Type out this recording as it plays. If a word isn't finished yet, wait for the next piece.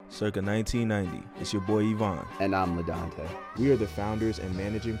Circa 1990, it's your boy Yvonne. And I'm LaDante. We are the founders and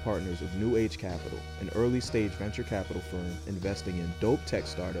managing partners of New Age Capital, an early-stage venture capital firm investing in dope tech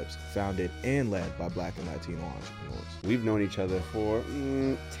startups founded and led by Black and Latino entrepreneurs. We've known each other for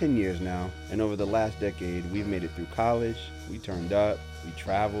 10 years now, and over the last decade, we've made it through college, we turned up, we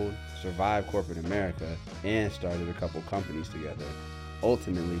traveled, survived corporate America, and started a couple companies together,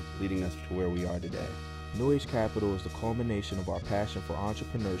 ultimately leading us to where we are today. New Age Capital is the culmination of our passion for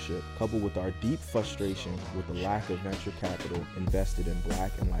entrepreneurship, coupled with our deep frustration with the lack of venture capital invested in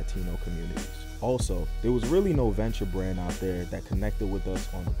Black and Latino communities. Also, there was really no venture brand out there that connected with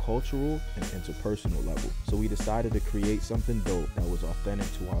us on a cultural and interpersonal level, so we decided to create something dope that was authentic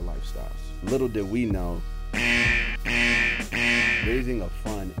to our lifestyles. Little did we know, raising a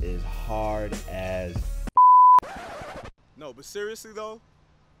fund is hard as No, but seriously though,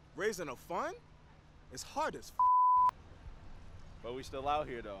 raising a fund? It's hard as But we still out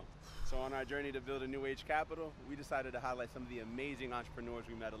here though. So on our journey to build a New Age Capital, we decided to highlight some of the amazing entrepreneurs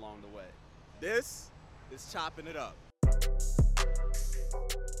we met along the way. This is chopping it up.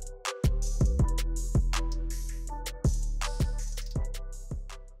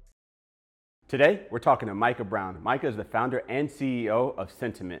 Today, we're talking to Micah Brown. Micah is the founder and CEO of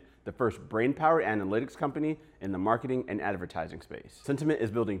Sentiment, the first brain-powered analytics company in the marketing and advertising space. Sentiment is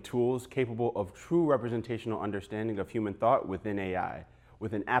building tools capable of true representational understanding of human thought within AI,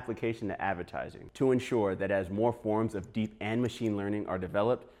 with an application to advertising, to ensure that as more forms of deep and machine learning are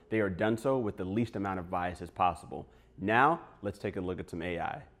developed, they are done so with the least amount of bias as possible. Now, let's take a look at some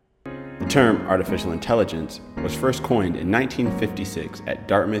AI. The term artificial intelligence was first coined in 1956 at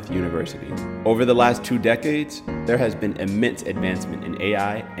Dartmouth University. Over the last 2 decades, there has been immense advancement in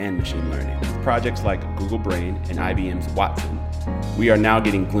AI and machine learning. With projects like Google Brain and IBM's Watson, we are now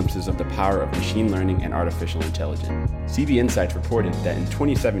getting glimpses of the power of machine learning and artificial intelligence. CV Insights reported that in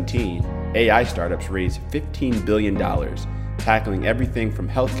 2017, AI startups raised $15 billion, tackling everything from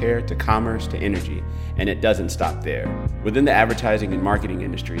healthcare to commerce to energy, and it doesn't stop there. Within the advertising and marketing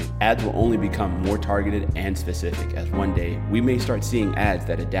industry, ads will only become more targeted and specific, as one day we may start seeing ads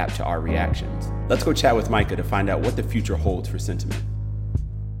that adapt to our reactions. Let's go chat with Micah to find out what the future holds for Sentiment.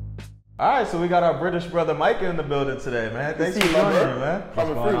 All right, so we got our British brother Micah in the building today, man. Thanks for joining, man.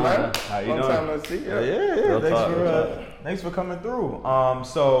 Coming through, man. How you doing? Long time no see. Yeah. Thanks for coming through.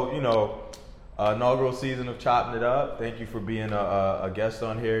 Inaugural season of Chopping It Up. Thank you for being a guest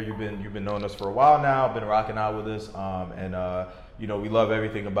on here. You've been knowing us for a while now. Been rocking out with us, we love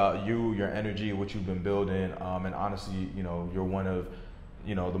everything about you, your energy, what you've been building, and honestly, you're one of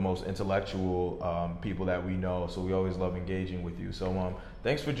the most intellectual people that we know. So we always love engaging with you. So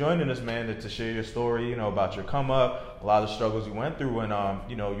thanks for joining us, man, to share your story, about your come up, a lot of the struggles you went through, and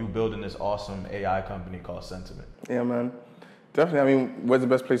you building this awesome AI company called Sentiment. Yeah, man. Definitely. I mean, where's the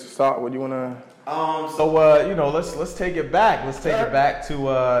best place to start? What do you want to? Let's take it back. Let's take it back to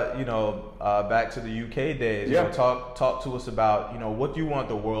back to the UK days. Yeah. Talk to us about what do you want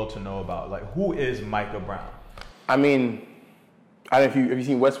the world to know about? Like, who is Micah Brown? I mean, I don't know if have you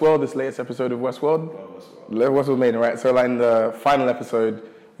seen Westworld? This latest episode of Westworld. Westworld made it, right? So like in the final episode,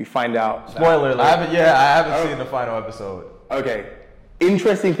 we find out. Spoiler alert. I haven't seen the final episode. Okay.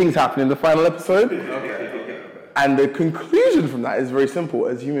 Interesting things happen in the final episode. Okay. And the conclusion from that is very simple.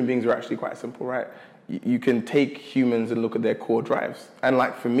 As human beings, we're actually quite simple, right? You can take humans and look at their core drives. And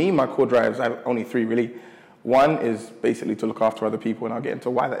like for me, my core drives, I have only 3 really. One is basically to look after other people, and I'll get into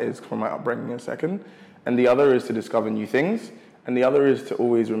why that is from my upbringing in a second. And the other is to discover new things. And the other is to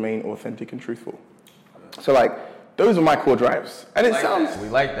always remain authentic and truthful. So like, those are my core drives. And it sounds... We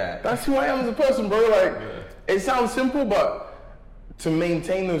like that. That's who I am as a person, bro. Like, It sounds simple, but to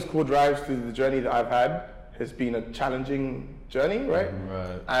maintain those core drives through the journey that I've had, it's been a challenging journey, right?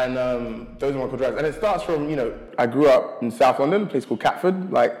 Right. And those are my core drives. And it starts from, I grew up in South London, a place called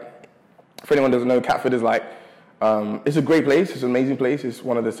Catford. Like, for anyone who doesn't know, Catford is like, it's a great place. It's an amazing place. It's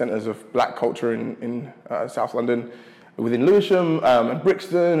one of the centers of black culture in South London, within Lewisham and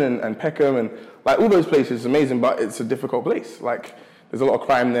Brixton and Peckham and like all those places. It's amazing, but it's a difficult place. Like, there's a lot of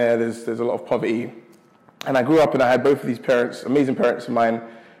crime there. There's a lot of poverty. And I grew up and I had both of these parents, amazing parents of mine,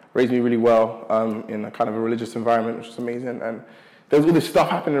 raised me really well in a kind of a religious environment, which was amazing. And there was all this stuff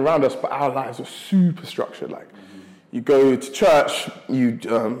happening around us, but our lives were super structured. Like, you go to church, you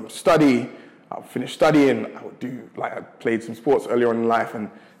study, I'll finish studying, I played some sports earlier on in life, and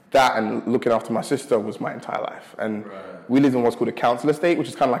that and looking after my sister was my entire life. And we lived in what's called a council estate, which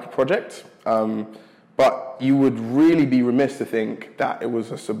is kind of like a project. But you would really be remiss to think that it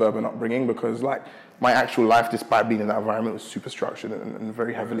was a suburban upbringing, because like my actual life, despite being in that environment, was super structured and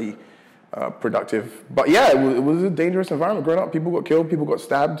very heavily productive. But yeah, it was a dangerous environment growing up. People got killed, people got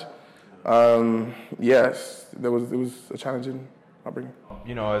stabbed. Yes, it was a challenging upbringing.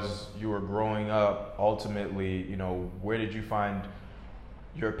 You know, as you were growing up, ultimately, you know, where did you find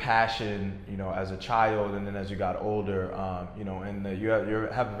your passion, you know, as a child, and then as you got older, you know, and you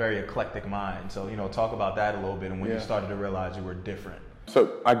have a very eclectic mind. So, you know, talk about that a little bit, and when you started to realize you were different.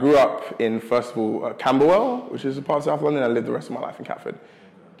 So I grew up in, first of all, Camberwell, which is a part of South London. I lived the rest of my life in Catford.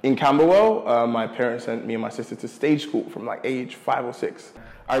 In Camberwell, my parents sent me and my sister to stage school from like age 5 or 6.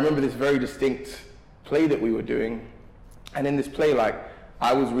 I remember this very distinct play that we were doing, and in this play, like,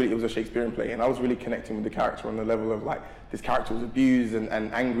 it was a Shakespearean play, and I was really connecting with the character on the level of, like, this character was abused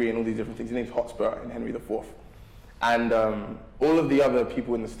and angry and all these different things. His name's Hotspur in Henry IV. And all of the other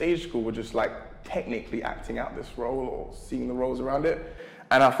people in the stage school were just, like, technically acting out this role or seeing the roles around it.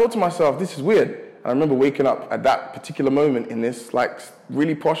 And I thought to myself, this is weird. And I remember waking up at that particular moment in this, like,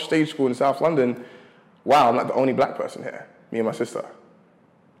 really posh stage school in South London. Wow, I'm like the only black person here, me and my sister.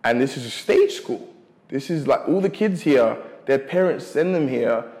 And this is a stage school. This is like all the kids here, their parents send them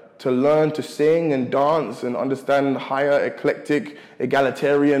here to learn to sing and dance and understand higher, eclectic,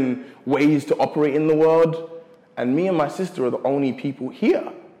 egalitarian ways to operate in the world. And me and my sister are the only people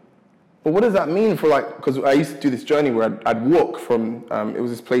here. But what does that mean for, like, because I used to do this journey where I'd walk from, it was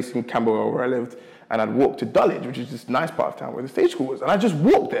this place in Camberwell where I lived, and I'd walk to Dulwich, which is this nice part of town where the stage school was. And I just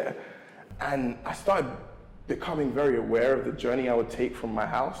walked there. And I started becoming very aware of the journey I would take from my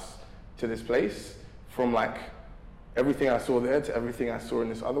house to this place, from like everything I saw there to everything I saw in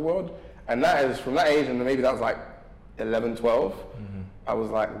this other world. And that is, from that age, and maybe that was like 11, 12, I was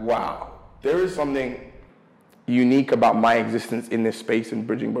like, wow, there is something unique about my existence in this space and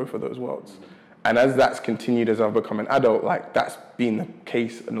bridging both of those worlds. And as that's continued as I've become an adult, like, that's been the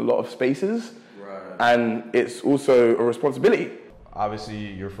case in a lot of spaces. Right. And it's also a responsibility.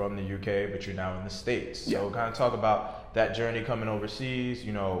 Obviously, you're from the UK, but you're now in the States. So kind of talk about that journey coming overseas,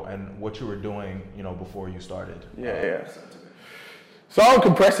 you know, and what you were doing, you know, before you started. So I'll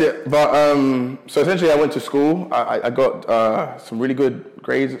compress it, but so essentially I went to school. I got some really good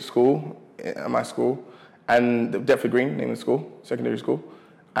grades at school, at my school, and Deptford Green, name of the school, secondary school.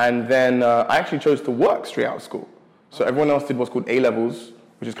 And then I actually chose to work straight out of school. So everyone else did what's called A-levels,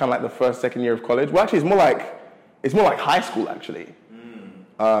 which is kind of like the first, second year of college. Well, actually, it's more like high school, actually.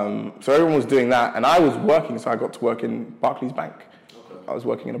 So everyone was doing that, and I was working, so I got to work in Barclays Bank. Okay. I was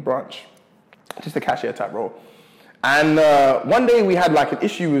working in a branch, just a cashier type role. And one day we had like an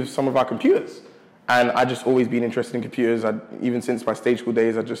issue with some of our computers, and I'd just always been interested in computers. Even since my stage school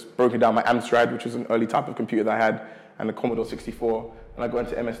days, I'd just broken down my Amstrad, which was an early type of computer that I had, and the Commodore 64, and I got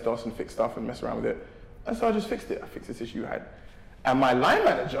into MS-DOS and fixed stuff and messed around with it. And so I just fixed it. I fixed this issue I had. And my line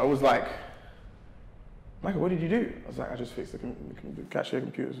manager was like, Michael, what did you do? I was like, I just fixed the cashier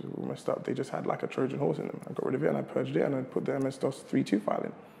computers were messed up. They just had like a Trojan horse in them. I got rid of it and I purged it and I put the MS-DOS 3.2 file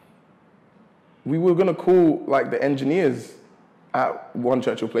in. We were gonna call like the engineers at One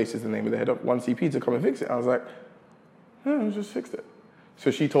Churchill Place is the name of the head of 1CP to come and fix it. I was like, I just fixed it. So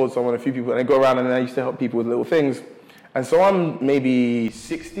she told someone, a few people, and I go around and I used to help people with little things. And so I'm maybe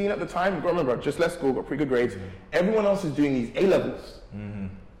 16 at the time. I remember, I just left school, got pretty good grades. Everyone else is doing these A-levels.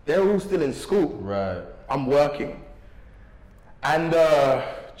 They're all still in school. Right. I'm working. And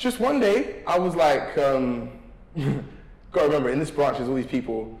just one day, I was like, gotta remember, in this branch, there's all these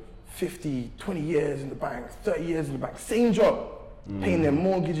people, 50, 20 years in the bank, 30 years in the bank, same job, paying their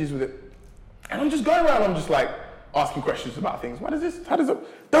mortgages with it. And I'm just going around, I'm just like, asking questions about things. What is this? How does it?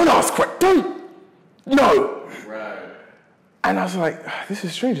 Don't ask questions, don't! No! Right. And I was like, this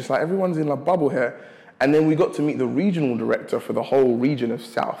is strange, it's like everyone's in a bubble here. And then we got to meet the regional director for the whole region of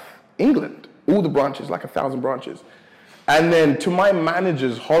South England. All the branches, like 1,000 branches. And then to my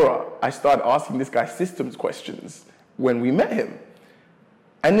manager's horror, I started asking this guy systems questions when we met him.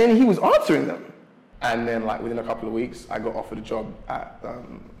 And then he was answering them. And then like within a couple of weeks, I got offered a job at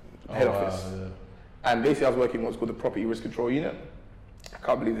head office. Wow, yeah. And basically I was working in what's called the Property Risk Control Unit. I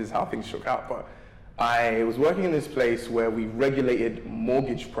can't believe this is how things shook out, but I was working in this place where we regulated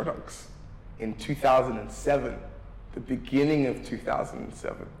mortgage products in 2007, the beginning of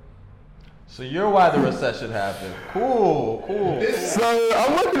 2007. So you're why the recession happened. Cool. So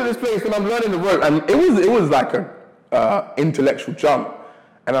I'm working in this place and I'm learning the rope, and it was like a intellectual jump.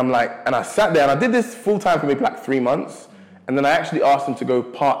 And I'm like, and I sat there and I did this full time for maybe like 3 months, and then I actually asked them to go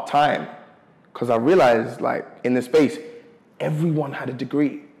part time because I realized like in this space, everyone had a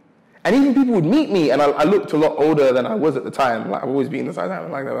degree, and even people would meet me, and I looked a lot older than I was at the time. Like I've always been the size I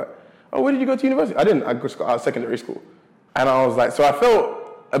am, like that. Like, oh, where did you go to university? I didn't. I just got out of secondary school, and I was like, so I felt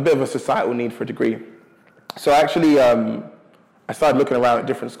a bit of a societal need for a degree. So I I started looking around at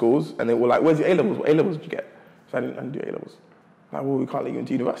different schools, and they were like, where's your A-levels? What A-levels did you get? So I didn't do A-levels. Like, well, we can't let you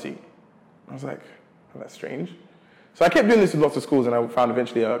into university. I was like, oh, that's strange. So I kept doing this with lots of schools, and I found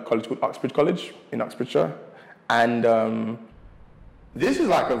eventually a college called Uxbridge College in Uxbridgeshire. And this is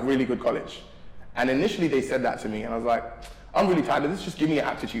like a really good college. And initially they said that to me, and I was like, I'm really tired of this, just give me an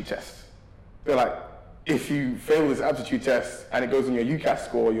aptitude test. They're like, if you fail this aptitude test and it goes on your UCAS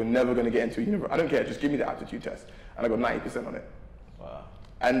score, you're never going to get into a university. I don't care, just give me the aptitude test. And I got 90% on it. Wow.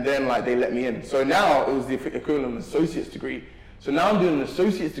 And then like they let me in. So now it was the equivalent of an associate's degree. So now I'm doing an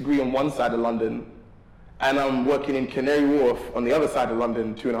associate's degree on one side of London, and I'm working in Canary Wharf on the other side of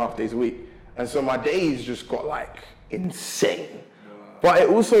London 2.5 days a week. And so my days just got like insane. But it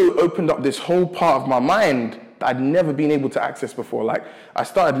also opened up this whole part of my mind that I'd never been able to access before. Like I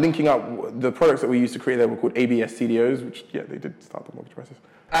started linking up the products that we used to create. They were called ABS CDOs, which yeah, they did start the mortgage process.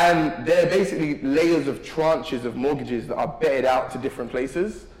 And they're basically layers of tranches of mortgages that are betted out to different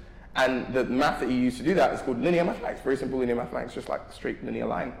places. And the math that you use to do that is called linear mathematics. Very simple linear mathematics, just like a straight linear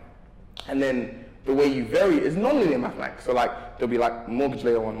line. And then the way you vary is non-linear mathematics. So like there'll be like mortgage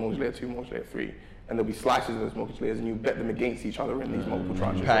layer 1, mortgage layer 2, mortgage layer 3. And there'll be slices of those mortgage layers, and you bet them against each other in these multiple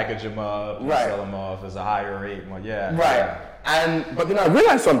tranches. Package them up, right. Sell them off as a higher rate. Well, yeah. Right. Yeah. But then I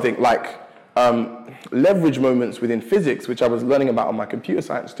realized something like leverage moments within physics, which I was learning about on my computer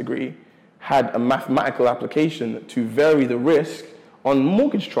science degree, had a mathematical application to vary the risk on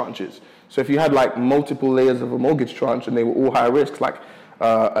mortgage tranches. So if you had like multiple layers of a mortgage tranche and they were all high risk, like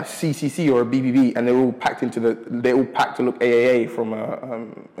a CCC or a BBB, and they all packed to look AAA from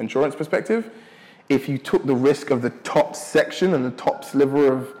an insurance perspective. If you took the risk of the top section and the top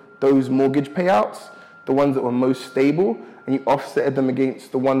sliver of those mortgage payouts, the ones that were most stable, and you offsetted them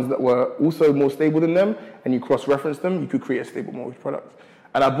against the ones that were also more stable than them, and you cross-referenced them, you could create a stable mortgage product.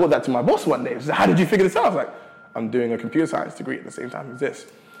 And I brought that to my boss one day. He said, how did you figure this out? I was like, I'm doing a computer science degree at the same time as this.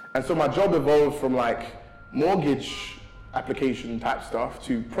 And so my job evolved from like mortgage application type stuff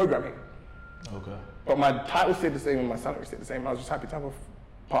to programming. Okay. But my title stayed the same and my salary stayed the same. I was just happy to have a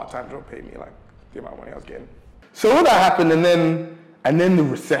part-time job pay me like the amount of money I was getting. So all that happened, and then the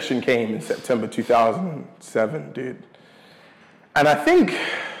recession came in September 2007, dude. And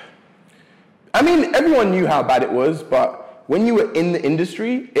everyone knew how bad it was, but when you were in the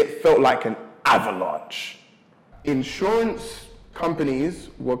industry, it felt like an avalanche. Insurance companies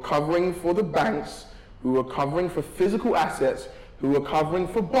were covering for the banks, who were covering for physical assets, who were covering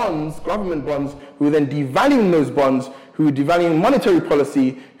for bonds, government bonds, who were then devaluing those bonds, who were devaluing monetary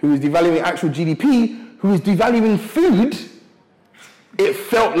policy, who was devaluing actual GDP, who was devaluing food. It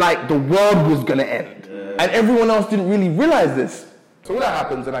felt like the world was going to end. And everyone else didn't really realize this. So all that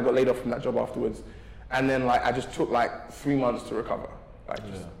happens, and I got laid off from that job afterwards. And then I just took 3 months to recover,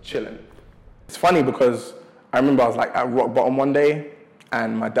 just chilling. It's funny because I remember I was at rock bottom one day,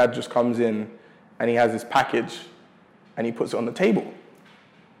 and my dad just comes in and he has this package and he puts it on the table.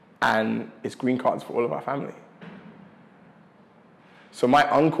 And it's green cards for all of our family. So my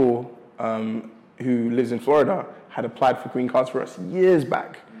uncle, who lives in Florida, had applied for green cards for us years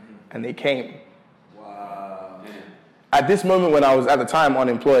back, and they came. Wow. At this moment when I was at the time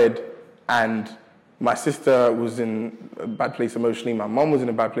unemployed, and my sister was in a bad place emotionally, my mom was in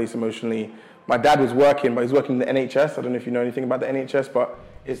a bad place emotionally, my dad was working, but he's working in the NHS. I don't know if you know anything about the NHS, but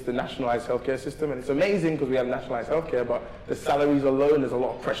it's the nationalized healthcare system, and it's amazing because we have nationalized healthcare, but the salaries are low and there's a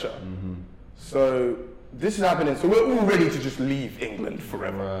lot of pressure. Mm-hmm. So this is happening, so we're all ready to just leave England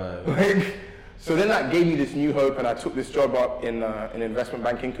forever. Right. So then that gave me this new hope, and I took this job up in an investment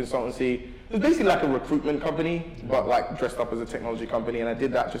banking consultancy. It was basically like a recruitment company, but dressed up as a technology company, and I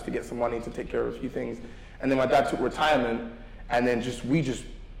did that just to get some money to take care of a few things. And then my dad took retirement, and then we just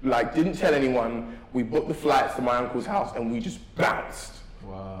didn't tell anyone. We booked the flights to my uncle's house, and we just bounced.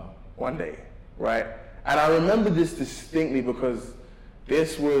 Wow. One day, right? And I remember this distinctly because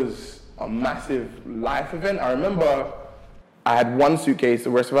this was a massive life event. I remember I had one suitcase, the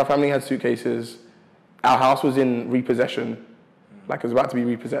rest of our family had suitcases. Our house was in repossession, it was about to be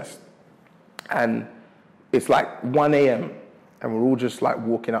repossessed. And it's 1 a.m. and we're all just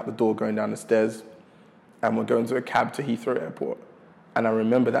walking out the door, going down the stairs, and we're going to a cab to Heathrow Airport. And I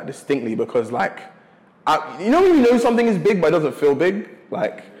remember that distinctly because when you know something is big but it doesn't feel big?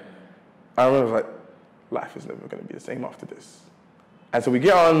 I remember life is never going to be the same after this. And so we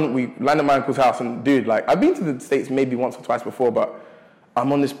get on, we land at my uncle's house, and dude, I've been to the States maybe once or twice before, but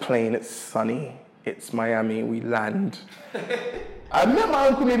I'm on this plane, it's sunny, it's Miami, we land. I met my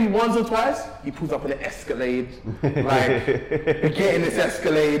uncle maybe once or twice. He pulls up in an Escalade, we get in this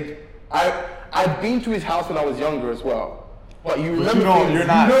Escalade. I'd been to his house when I was younger as well. But you remember you're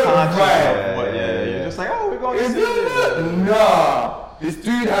not conscious right. of what, just like, oh, we're going to Is see it? it. Nah. This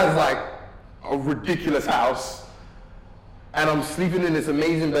dude has like a ridiculous house. And I'm sleeping in this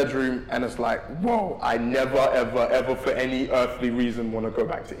amazing bedroom, and it's like, whoa, I never, ever, ever for any earthly reason want to go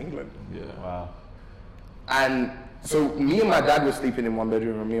back to England. Yeah. Wow. And so me and my dad were sleeping in one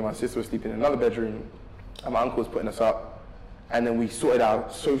bedroom, and me and my sister were sleeping in another bedroom, and my uncle was putting us up. And then we sorted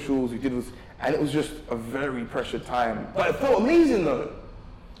out socials, we did this, and it was just a very pressured time. But it felt amazing though.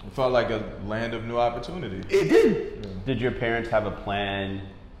 It felt like a land of new opportunity. It did. Did your parents have a plan,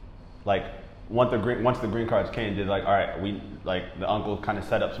 like once the green cards came? Did like, all right, the uncle kind of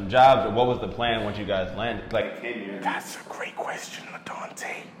set up some jobs, or what was the plan once you guys landed? Like 10 years. That's a great question,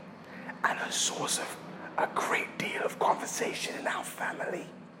 Dante, and a source of a great deal of conversation in our family.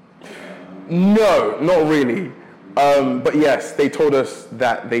 No, not really. But yes, they told us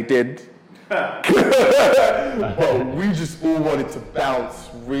that they did. But we just all wanted to bounce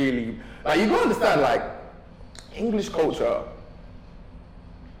really. Like, you gotta understand, like, English culture,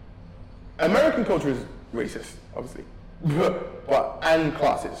 American culture is racist, obviously, and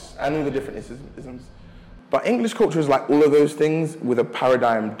classist, and all the different isms. But English culture is like all of those things with a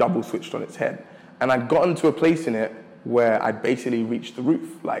paradigm double switched on its head. And I'd gotten to a place in it where I'd basically reached the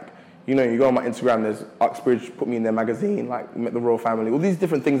roof. Like, you know, you go on my Instagram, there's Uxbridge put me in their magazine, like, met the royal family, all these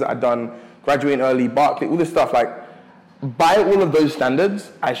different things that I'd done, graduating early, Barclay, all this stuff. Like, by all of those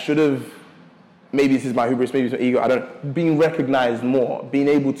standards, I should have, maybe this is my hubris, maybe it's my ego, I don't know, being recognized more, being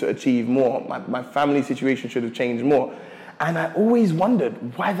able to achieve more. My family situation should have changed more. And I always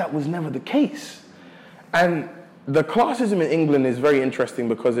wondered why that was never the case. And the classism in England is very interesting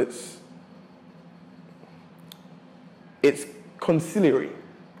because it's conciliary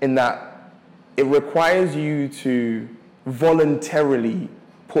in that it requires you to voluntarily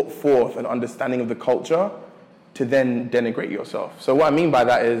put forth an understanding of the culture to then denigrate yourself. So what I mean by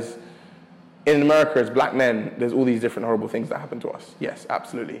that is, in America, as black men, there's all these different horrible things that happen to us. Yes,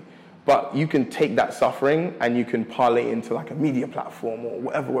 absolutely. But you can take that suffering and you can parlay into like a media platform or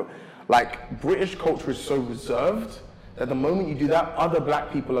whatever. Like, British culture is so reserved that the moment you do that, other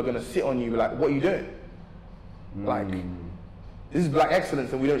black people are gonna sit on you like, what are you doing? Like, this is black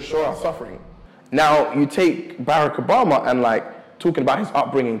excellence and we don't show our suffering. Now, you take Barack Obama and like, talking about his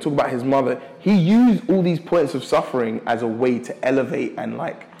upbringing, talking about his mother, he used all these points of suffering as a way to elevate and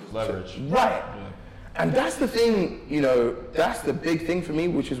like... Leverage. Right. Yeah. And that's the thing, you know, that's the big thing for me,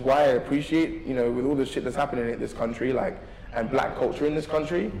 which is why I appreciate, you know, with all the shit that's happening in this country, like, and black culture in this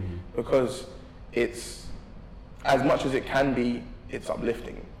country, because it's, as much as it can be, it's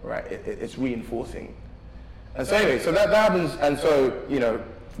uplifting, right? It's reinforcing. And so anyway, so that happens, and so, you know,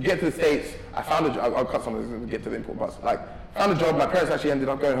 get to the States, I found a job, I'll cut some of this and get to the important parts. Like, found a job, my parents actually ended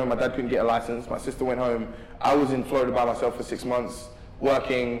up going home, my dad couldn't get a license, my sister went home, I was in Florida by myself for 6 months,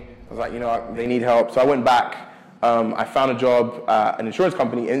 working. I was like, you know, they need help. So I went back, I found a job at an insurance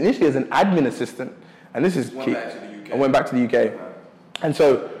company, initially as an admin assistant, and this is key. I went back to the UK. And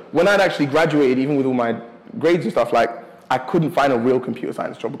so when I'd actually graduated, even with all my grades and stuff, like, I couldn't find a real computer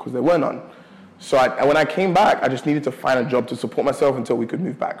science job because there were none. So when I came back, I just needed to find a job to support myself until we could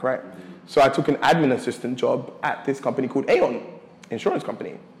move back, right? So I took an admin assistant job at this company called Aon, insurance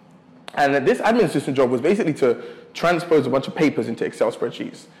company. And this admin assistant job was basically to transpose a bunch of papers into Excel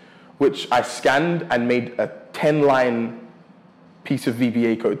spreadsheets, which I scanned and made a 10-line piece of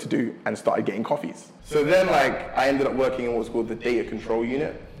VBA code to do and started getting coffees. So then, like, I ended up working in what's called the data control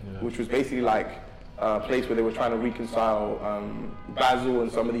unit, which was basically like a place where they were trying to reconcile Basel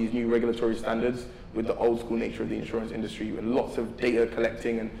and some of these new regulatory standards with the old school nature of the insurance industry, and lots of data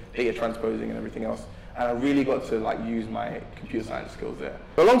collecting and data transposing and everything else. And I really got to like use my computer science skills there.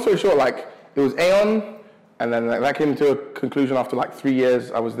 But long story short, like, it was Aon, and then that came to a conclusion after like 3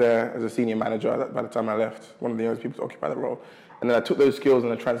 years. I was there as a senior manager by the time I left, one of the only people to occupy that role. And then I took those skills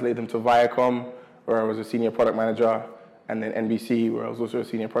and I translated them to Viacom, where I was a senior product manager, and then NBC, where I was also a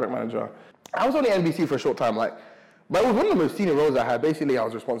senior product manager. I was only at NBC for a short time, like, but it was one of the most senior roles I had. Basically, I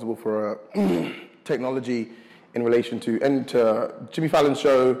was responsible for technology in relation to Jimmy Fallon's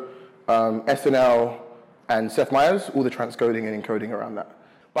show, SNL, and Seth Meyers, all the transcoding and encoding around that.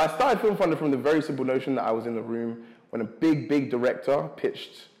 But I started Film Thunder from the very simple notion that I was in the room when a big director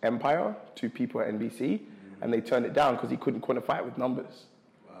pitched Empire to people at NBC, and they turned it down because he couldn't quantify it with numbers.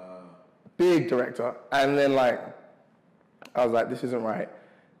 Big director. And then, like, I was like, this isn't right.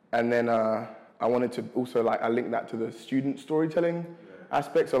 And then I wanted to also, like, I linked that to the student storytelling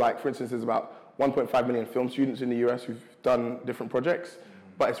aspect. So, like, for instance, there's about 1.5 million film students in the US who've done different projects,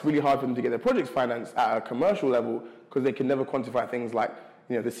 but it's really hard for them to get their projects financed at a commercial level because they can never quantify things like,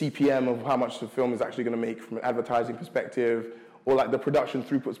 you know, the CPM of how much the film is actually going to make from an advertising perspective, or like the production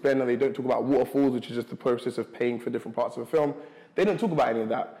throughput spend, and they don't talk about waterfalls, which is just the process of paying for different parts of a film. They don't talk about any of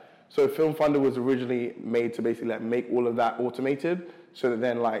that. So Film Funder was originally made to basically like make all of that automated, so that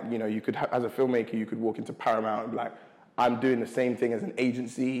then like, you know, you could, as a filmmaker, you could walk into Paramount and be like, I'm doing the same thing as an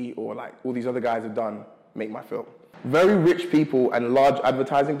agency, or like all these other guys have done, make my film. Very rich people and large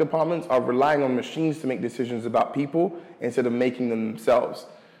advertising departments are relying on machines to make decisions about people instead of making them themselves.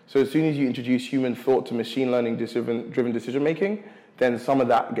 So as soon as you introduce human thought to machine learning driven decision making, then some of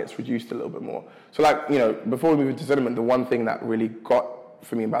that gets reduced a little bit more. So like, you know, before we move into Sentiment, the one thing that really got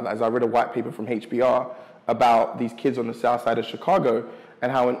for me about that is I read a white paper from HBR about these kids on the south side of Chicago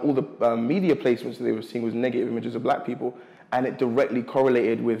and how in all the media placements that they were seeing was negative images of black people, and it directly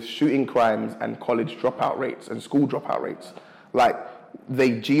correlated with shooting crimes and college dropout rates and school dropout rates. Like,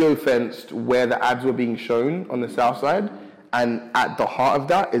 they geo-fenced where the ads were being shown on the south side, and at the heart of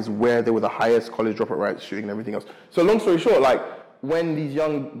that is where there were the highest college dropout rates, shooting and everything else. So long story short, like, when these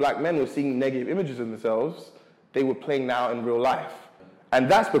young black men were seeing negative images of themselves, they were playing that out in real life.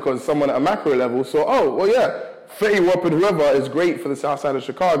 And that's because someone at a macro level saw, oh, well, yeah, Fetty Wap and whoever is great for the south side of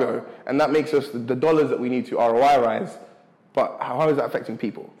Chicago, and that makes us the dollars that we need to ROI-rise. But how is that affecting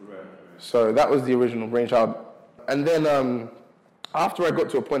people? Right. So that was the original brainchild. And then after I got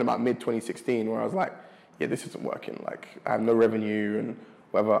to a point about mid-2016 where I was like, yeah, this isn't working. Like, I have no revenue and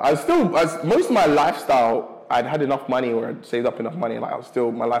whatever. Most of my lifestyle, I'd had enough money, or I'd saved up enough money. Like,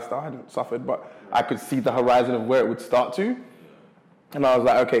 my lifestyle hadn't suffered, but I could see the horizon of where it would start to. And I was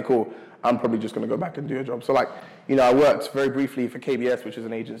like, okay, cool. I'm probably just going to go back and do a job. So like, you know, I worked very briefly for KBS, which is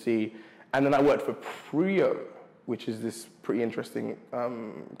an agency. And then I worked for Prio, which is this pretty interesting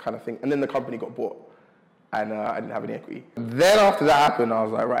kind of thing. And then the company got bought, and I didn't have any equity. Then after that happened, I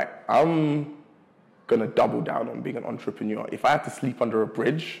was like, right, I'm gonna double down on being an entrepreneur. If I have to sleep under a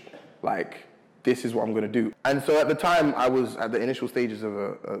bridge, like, this is what I'm gonna do. And so at the time, I was at the initial stages of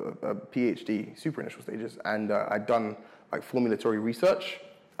a PhD, super initial stages, and I'd done like formulatory research.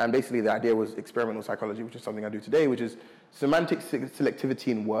 And basically the idea was experimental psychology, which is something I do today, which is semantic selectivity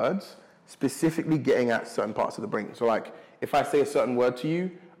in words, specifically getting at certain parts of the brain. So like, if I say a certain word to you,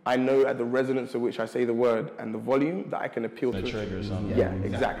 I know at the resonance of which I say the word and the volume that I can appeal to. The trigger something. Yeah,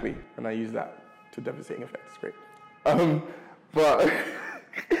 exactly. And I use that to devastating effect. It's great. But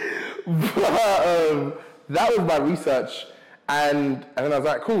that was my research. And then I was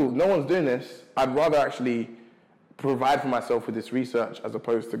like, cool, no one's doing this. I'd rather actually provide for myself with this research as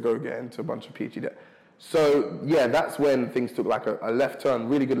opposed to go get into a bunch of PhD debt. So yeah, that's when things took like a left turn,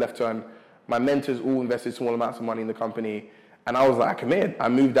 really good left turn. My mentors all invested small amounts of money in the company, and I was like, I committed. I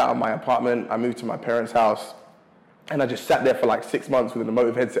moved out of my apartment, I moved to my parents' house, and I just sat there for like 6 months with an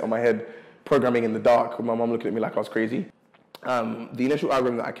emotive headset on my head, programming in the dark, with my mom looking at me like I was crazy. The initial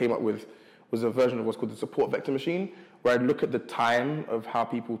algorithm that I came up with was a version of what's called the support vector machine, where I'd look at the time of how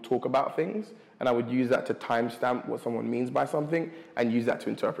people talk about things, and I would use that to timestamp what someone means by something, and use that to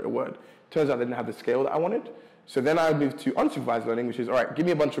interpret a word. Turns out they didn't have the scale that I wanted. So then I moved to unsupervised learning, which is, all right, give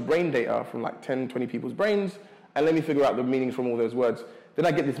me a bunch of brain data from like 10, 20 people's brains, and let me figure out the meanings from all those words. Then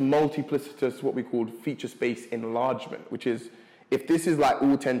I get this multiplicitous, what we call feature space enlargement, which is, if this is like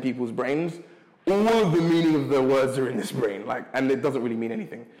all 10 people's brains, all of the meaning of the words are in this brain, like, and it doesn't really mean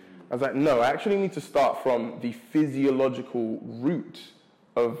anything. I was like, no, I actually need to start from the physiological root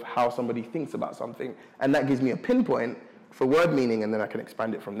of how somebody thinks about something, and that gives me a pinpoint for word meaning, and then I can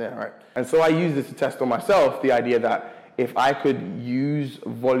expand it from there, right? And so I use this to test on myself the idea that if I could use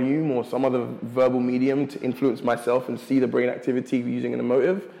volume or some other verbal medium to influence myself and see the brain activity using an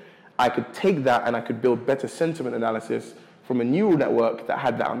emotive, I could take that and I could build better sentiment analysis from a neural network that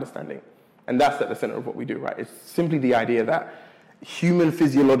had that understanding. And that's at the center of what we do, right? It's simply the idea that human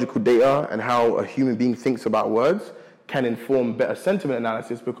physiological data and how a human being thinks about words can inform better sentiment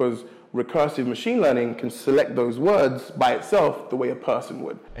analysis, because recursive machine learning can select those words by itself the way a person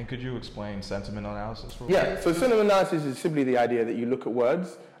would. And could you explain sentiment analysis for me? Yeah, so sentiment analysis is simply the idea that you look at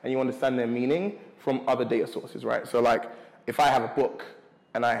words and you understand their meaning from other data sources, right? So like, if I have a book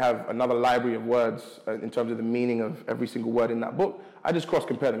and I have another library of words in terms of the meaning of every single word in that book, I just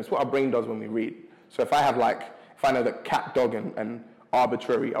cross-compare them. It's what our brain does when we read. So if I know that cat, dog, and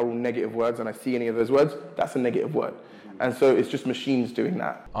arbitrary are all negative words, and I see any of those words, that's a negative word. And so it's just machines doing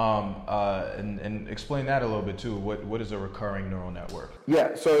that. And explain that a little bit too. What is a recurring neural network?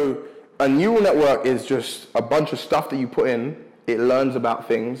 Yeah, so a neural network is just a bunch of stuff that you put in, it learns about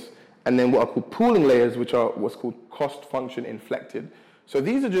things, and then what are called pooling layers, which are what's called cost function inflected. So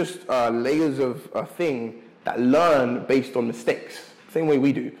these are just layers of a thing that learn based on mistakes, same way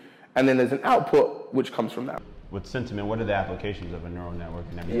we do. And then there's an output which comes from that. With sentiment, what are the applications of a neural network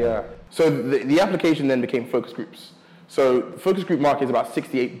and everything? Yeah, so the application then became focus groups. So the focus group market is about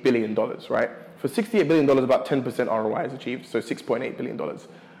 $68 billion, right? For $68 billion, about 10% ROI is achieved, so $6.8 billion.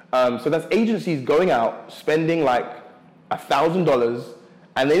 So that's agencies going out, spending like $1,000,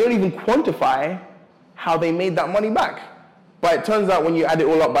 and they don't even quantify how they made that money back. But it turns out when you add it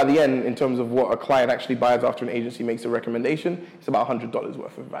all up by the end, in terms of what a client actually buys after an agency makes a recommendation, it's about $100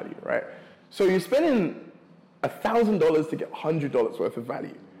 worth of value, right? So you're spending $1,000 to get $100 worth of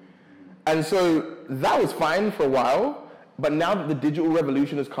value. And so that was fine for a while, but now that the digital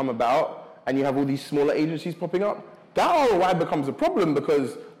revolution has come about and you have all these smaller agencies popping up, that ROI becomes a problem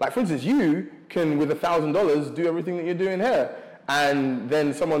because, like, for instance, you can, with $1,000, do everything that you're doing here. And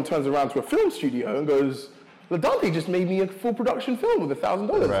then someone turns around to a film studio and goes, Ladante just made me a full production film with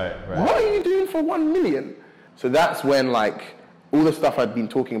 $1,000. Right. What are you doing for $1 million? So that's when, like, all the stuff I'd been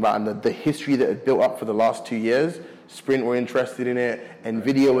talking about and the history that had built up for the last 2 years, Sprint were interested in it,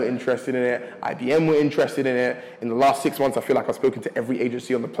 NVIDIA were interested in it, IBM were interested in it. In the last 6 months, I feel like I've spoken to every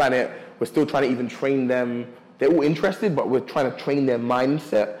agency on the planet. We're still trying to even train them. They're all interested, but we're trying to train their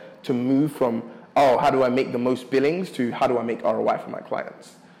mindset to move from, oh, how do I make the most billings, to how do I make ROI for my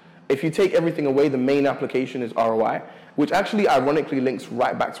clients? If you take everything away, the main application is ROI, which actually ironically links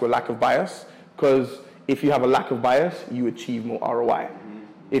right back to a lack of bias, because if you have a lack of bias, you achieve more ROI.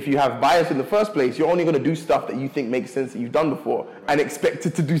 If you have bias in the first place, you're only going to do stuff that you think makes sense that you've done before and expect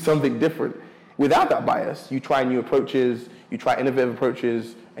it to do something different. Without that bias, you try new approaches, you try innovative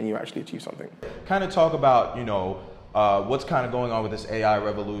approaches, and you actually achieve something. Kind of talk about, what's kind of going on with this AI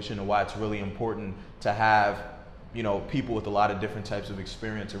revolution and why it's really important to have, people with a lot of different types of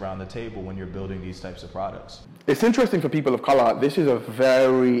experience around the table when you're building these types of products. It's interesting for people of color. This is a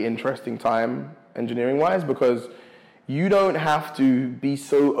very interesting time engineering-wise because you don't have to be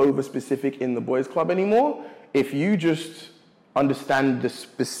so over-specific in the boys' club anymore. If you just understand the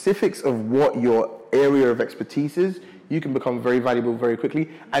specifics of what your area of expertise is, you can become very valuable very quickly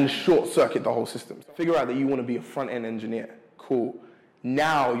and short-circuit the whole system. Figure out that you want to be a front-end engineer. Cool.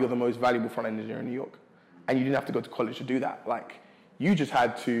 Now you're the most valuable front-end engineer in New York. And you didn't have to go to college to do that. Like, you just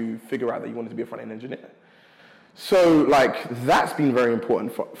had to figure out that you wanted to be a front-end engineer. So, like, that's been very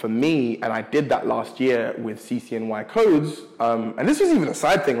important for me, and I did that last year with CCNY Codes. And this was even a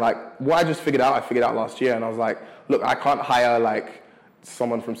side thing, like, what I just figured out last year, and I was like, look, I can't hire, like,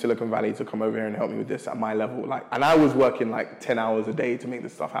 someone from Silicon Valley to come over here and help me with this at my level. Like, and I was working, like, 10 hours a day to make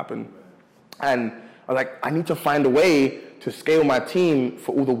this stuff happen. And I was like, I need to find a way to scale my team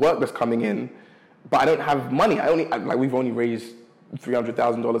for all the work that's coming in, but I don't have money. We've only raised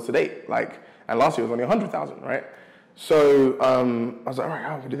 $300,000 to date, and last year was only 100,000, right? So I was like, all right,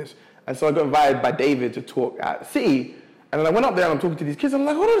 how can we do this? And so I got invited by David to talk at City, and then I went up there and I'm talking to these kids. I'm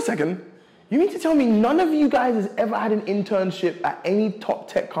like, hold on a second. You mean to tell me none of you guys has ever had an internship at any top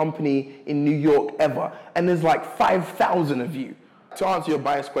tech company in New York ever? And there's like 5,000 of you. To answer your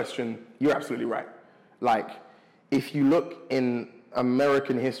bias question, you're absolutely right. Like, if you look in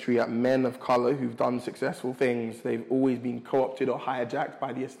American history at men of color who've done successful things, they've always been co-opted or hijacked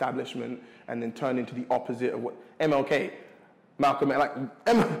by the establishment and then turned into the opposite of what MLK, Malcolm, like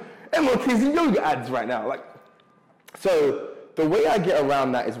MLK's in yoga ads right now. Like, so the way I get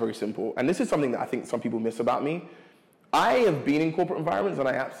around that is very simple. And this is something that I think some people miss about me. I have been in corporate environments and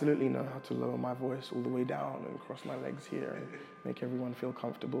I absolutely know how to lower my voice all the way down and cross my legs here and make everyone feel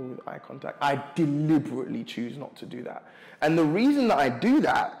comfortable with eye contact. I deliberately choose not to do that. And the reason that I do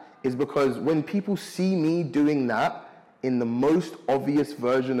that is because when people see me doing that in the most obvious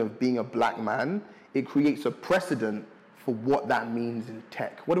version of being a black man, it creates a precedent for what that means in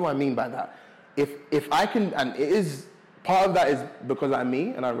tech. What do I mean by that? If I can, and it is, part of that is because I'm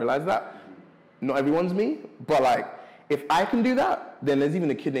me, and I realize that. Not everyone's me, but like, if I can do that, then there's even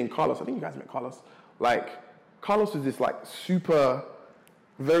a kid named Carlos. I think you guys met Carlos. Like, Carlos is this like super,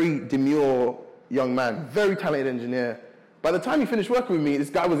 very demure young man, very talented engineer. By the time he finished working with me, this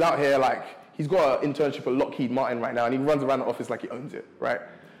guy was out here like, he's got an internship at Lockheed Martin right now, and he runs around the office like he owns it, right?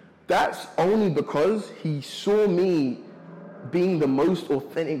 That's only because he saw me being the most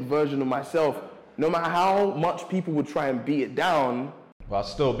authentic version of myself, no matter how much people would try and beat it down. While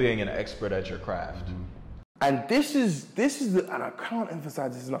still being an expert at your craft. And this is the, and I can't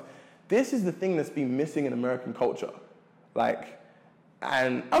emphasize this enough, this is the thing that's been missing in American culture. Like,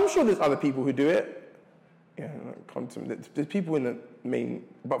 and I'm sure there's other people who do it. There's people in the main,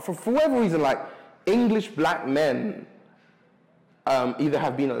 but for whatever reason, like, English black men either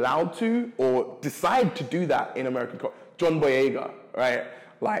have been allowed to or decide to do that in American culture. John Boyega, right?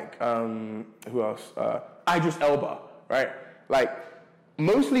 Like, who else? Idris Elba, right? Like,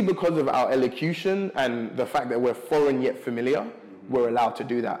 mostly because of our elocution and the fact that we're foreign yet familiar, we're allowed to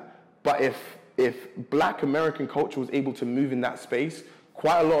do that. But if if Black American culture was able to move in that space,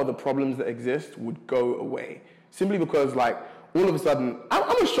 quite a lot of the problems that exist would go away. Simply because, like, all of a sudden,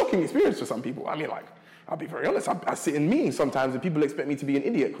 I'm a shocking experience for some people. I mean, like, I'll be very honest, I sit in meetings sometimes and people expect me to be an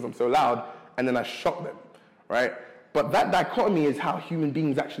idiot because I'm so loud, and then I shock them, right? But that dichotomy is how human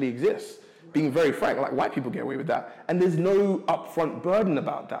beings actually exist. Being very frank, like, white people get away with that. And there's no upfront burden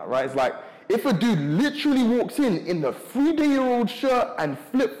about that, right? It's like, if a dude literally walks in the 3-day-old shirt and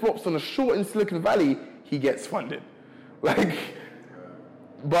flip-flops on a short in Silicon Valley, he gets funded. Like,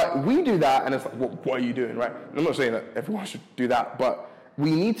 but we do that, and it's like, what are you doing, right? And I'm not saying that everyone should do that, but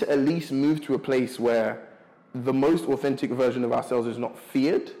we need to at least move to a place where the most authentic version of ourselves is not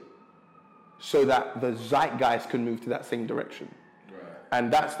feared, so that the zeitgeist can move to that same direction. Right.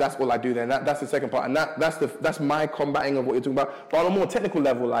 And that's all I do there. And that's the second part. And that's my combating of what you're talking about. But on a more technical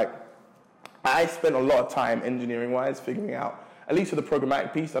level, like, I spent a lot of time engineering-wise figuring out, at least for the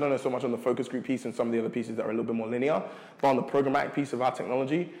programmatic piece, I don't know so much on the focus group piece and some of the other pieces that are a little bit more linear, but on the programmatic piece of our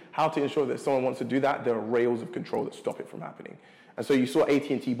technology, how to ensure that if someone wants to do that, there are rails of control that stop it from happening. And so you saw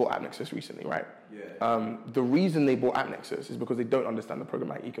AT&T bought AppNexus recently, right? Yeah. The reason they bought AppNexus is because they don't understand the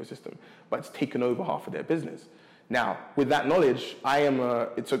programmatic ecosystem, but it's taken over half of their business. Now, with that knowledge,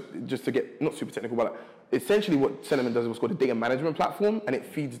 just to get not super technical, but essentially what Sentiment does is what's called a data management platform, and it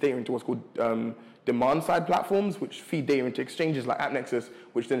feeds data into what's called demand-side platforms, which feed data into exchanges like AppNexus,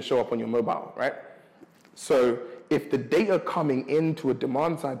 which then show up on your mobile, right? So if the data coming into a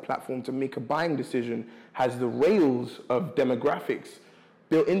demand-side platform to make a buying decision has the rails of demographics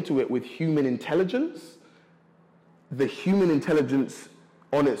built into it with human intelligence, the human intelligence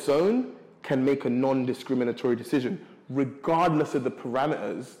on its own can make a non-discriminatory decision, regardless of the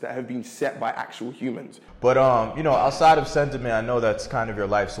parameters that have been set by actual humans. But outside of Sentiment, I know that's kind of your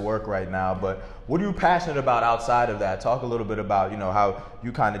life's work right now, but what are you passionate about outside of that? Talk a little bit about, how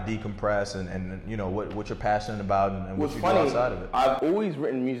you kind of decompress and what you're passionate about and what you do outside of it. I've always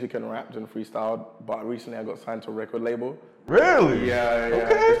written music and rapped and freestyled, but recently I got signed to a record label. Really? Yeah.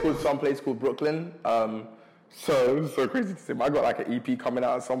 Okay. It's called someplace called Brooklyn. So it's so crazy to say, but I got like an EP coming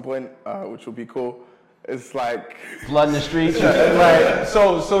out at some point, which will be cool. It's like blood in the streets. Right.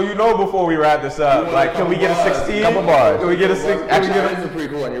 So before we wrap this up, like, can we get a 16? Couple bars. Can we get a 16? Actually, this is a pretty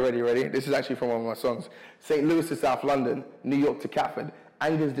cool one. You ready? This is actually from one of my songs. St. Louis to South London, New York to Catford.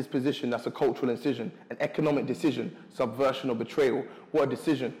 Anger's disposition, that's a cultural incision. An economic decision, subversion or betrayal. What a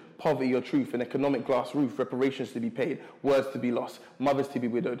decision. Poverty or truth, an economic glass roof, reparations to be paid, words to be lost, mothers to be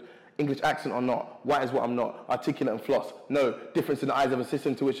widowed. English accent or not, white is what I'm not, articulate and floss. No, difference in the eyes of a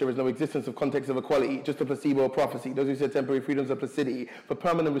system to which there is no existence of context of equality, just a placebo or prophecy. Those who said temporary freedoms are placidity, for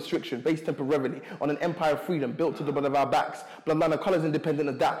permanent restriction, based temporarily on an empire of freedom built to the blood of our backs. Bloodline of colours independent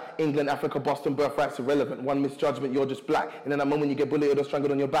of that. England, Africa, Boston, birthrights irrelevant. One misjudgment, you're just black. And in a moment you get bullied or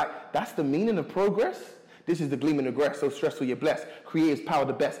strangled on your back. That's the meaning of progress? This is the gleam and regress, so stressful you're blessed. Creators power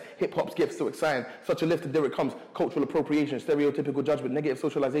the best. Hip-hop's gift so exciting. Such a lift and there it comes. Cultural appropriation, stereotypical judgment, negative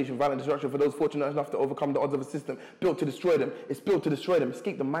socialization, violent destruction for those fortunate enough to overcome the odds of a system built to destroy them. It's built to destroy them.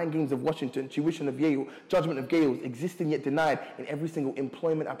 Escape the mind games of Washington, tuition of Yale, judgment of Gales, existing yet denied in every single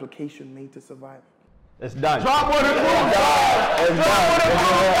employment application made to survive. It's done. Drop one and move, guys.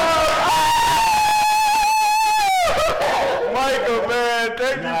 Michael, man,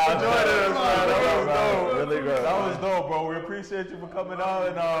 thank you for joining us, man. That was dope. Really good. That was dope, bro. We appreciate you for coming out,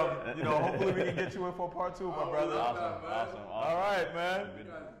 and hopefully we can get you in for part 2, my brother. Awesome. All right, man.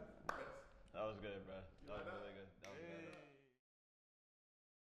 That was good, bro. That was really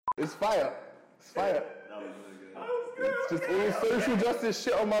good. It's fire. That was really good. It's just all social justice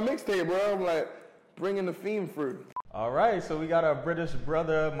shit on my mixtape, bro. I'm like bringing the theme through. All right, so we got our British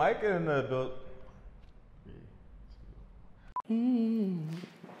brother Mike in the build.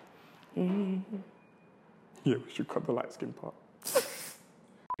 Yeah, we should cut the light skin part.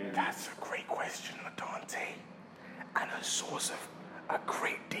 That's a great question, Ladante, and a source of a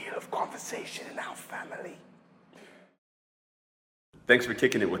great deal of conversation in our family. Thanks for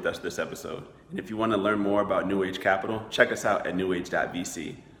kicking it with us this episode. And if you want to learn more about New Age Capital, check us out at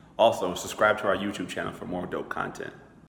newage.vc. Also, subscribe to our YouTube channel for more dope content.